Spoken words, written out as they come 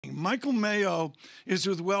Michael Mayo is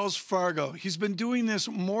with Wells Fargo. He's been doing this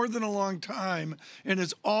more than a long time and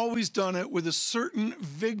has always done it with a certain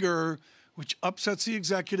vigor, which upsets the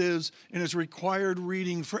executives and is required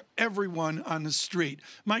reading for everyone on the street.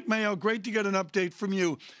 Mike Mayo, great to get an update from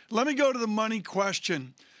you. Let me go to the money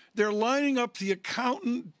question. They're lining up the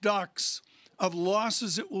accountant ducks of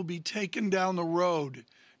losses that will be taken down the road.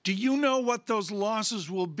 Do you know what those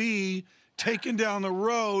losses will be taken down the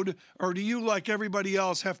road, or do you, like everybody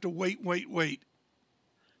else, have to wait?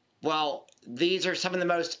 Well, these are some of the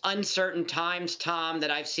most uncertain times, Tom, that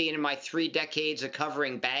I've seen in my 3 decades of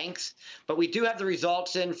covering banks. But we do have the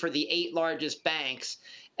results in for the 8 largest banks.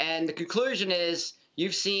 And the conclusion is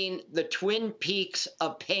you've seen the twin peaks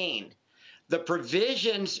of pain. The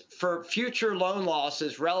provisions for future loan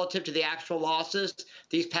losses relative to the actual losses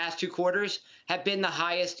these past 2 quarters have been the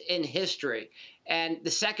highest in history. And the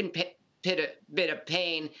second bit of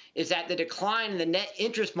pain is that the decline in the net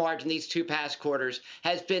interest margin these 2 past quarters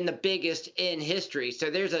has been the biggest in history.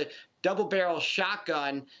 So there's a double-barrel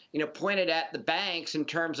shotgun, pointed at the banks in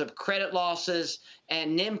terms of credit losses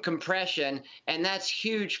and NIM compression, and that's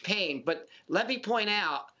huge pain. But let me point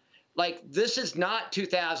out, this is not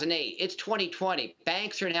 2008. It's 2020.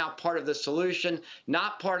 Banks are now part of the solution,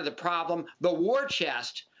 not part of the problem. The war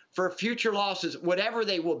chest for future losses, whatever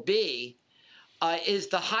they will be, is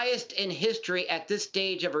the highest in history at this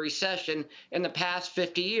stage of a recession in the past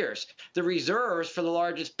 50 years. The reserves for the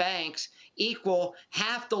largest banks equal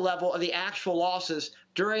half the level of the actual losses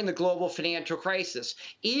during the global financial crisis.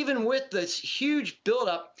 Even with this huge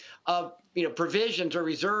buildup of provisions or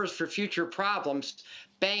reserves for future problems,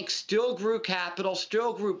 banks still grew capital,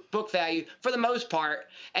 still grew book value for the most part,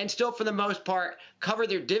 and still for the most part cover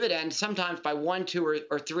their dividends sometimes by 1, 2,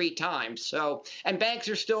 or 3 times. So, and banks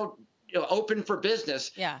are still open for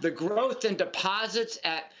business. Yeah. The growth in deposits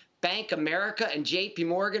at Bank America and JP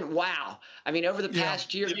Morgan, wow. I mean, over the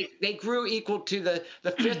past year, they grew equal to the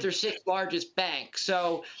 5th or 6th largest bank.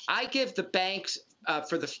 So I give the banks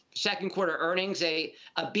for the second quarter earnings a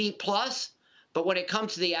B+. But when it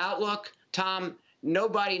comes to the outlook, Tom,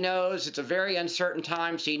 nobody knows. It's a very uncertain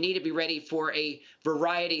time, so you need to be ready for a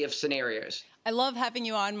variety of scenarios. I love having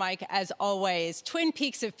you on, Mike, as always. Twin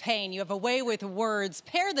peaks of pain. You have a way with words.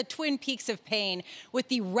 Pair the twin peaks of pain with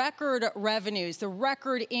the record revenues, the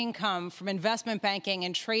record income from investment banking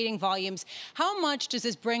and trading volumes. How much does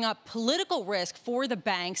this bring up political risk for the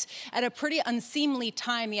banks at a pretty unseemly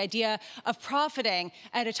time, the idea of profiting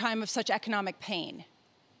at a time of such economic pain?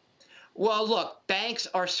 Well, look, banks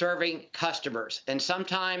are serving customers. And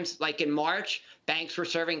sometimes, like in March, banks were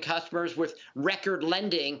serving customers with record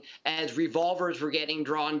lending as revolvers were getting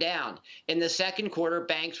drawn down. In the second quarter,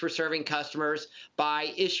 banks were serving customers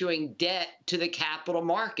by issuing debt to the capital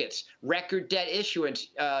markets, record debt issuance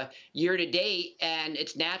year to date. And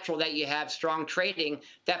it's natural that you have strong trading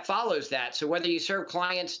that follows that. So whether you serve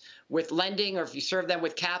clients with lending or if you serve them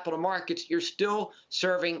with capital markets, you're still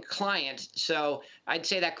serving clients. So I'd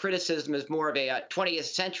say that criticism is more of a 20th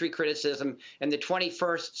century criticism. In the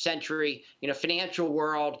 21st century, financial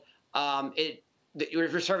world,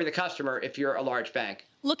 you're serving the customer if you're a large bank.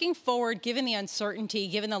 Looking forward, given the uncertainty,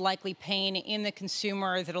 given the likely pain in the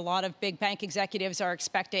consumer that a lot of big bank executives are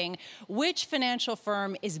expecting, which financial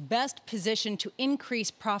firm is best positioned to increase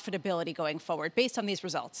profitability going forward based on these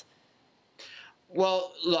results?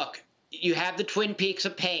 Well, look, you have the twin peaks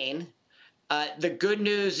of pain. The good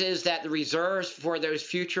news is that the reserves for those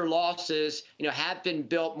future losses, have been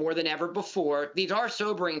built more than ever before. These are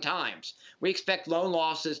sobering times. We expect loan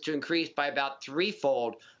losses to increase by about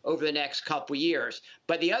 3-fold over the next couple years.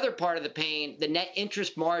 But the other part of the pain, the net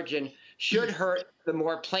interest margin, should hurt the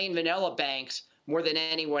more plain vanilla banks more than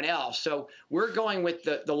anyone else. So we're going with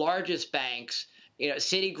the largest banks,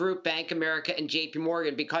 Citigroup, Bank America, and JP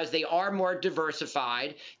Morgan, because they are more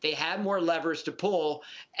diversified. They have more levers to pull.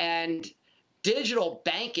 And digital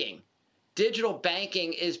banking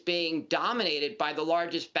is being dominated by the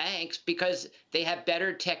largest banks because they have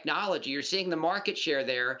better technology. You're seeing the market share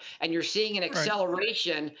there, and you're seeing an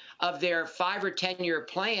acceleration of their 5 or 10-year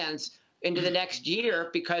plans into the next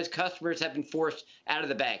year because customers have been forced out of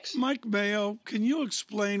the banks. Mike Mayo, can you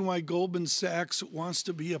explain why Goldman Sachs wants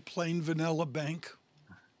to be a plain vanilla bank?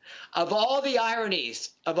 Of all the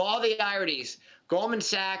ironies, Goldman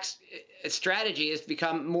Sachs' strategy has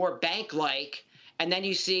become more bank-like, and then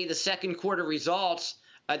you see the second quarter results.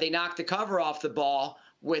 They knocked the cover off the ball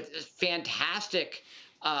with fantastic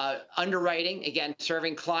underwriting, again,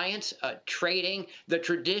 serving clients, trading. The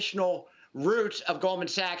traditional roots of Goldman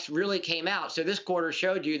Sachs really came out. So this quarter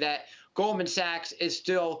showed you that Goldman Sachs is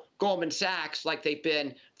still Goldman Sachs like they've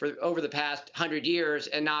been for over the past 100 years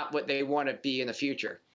and not what they want to be in the future.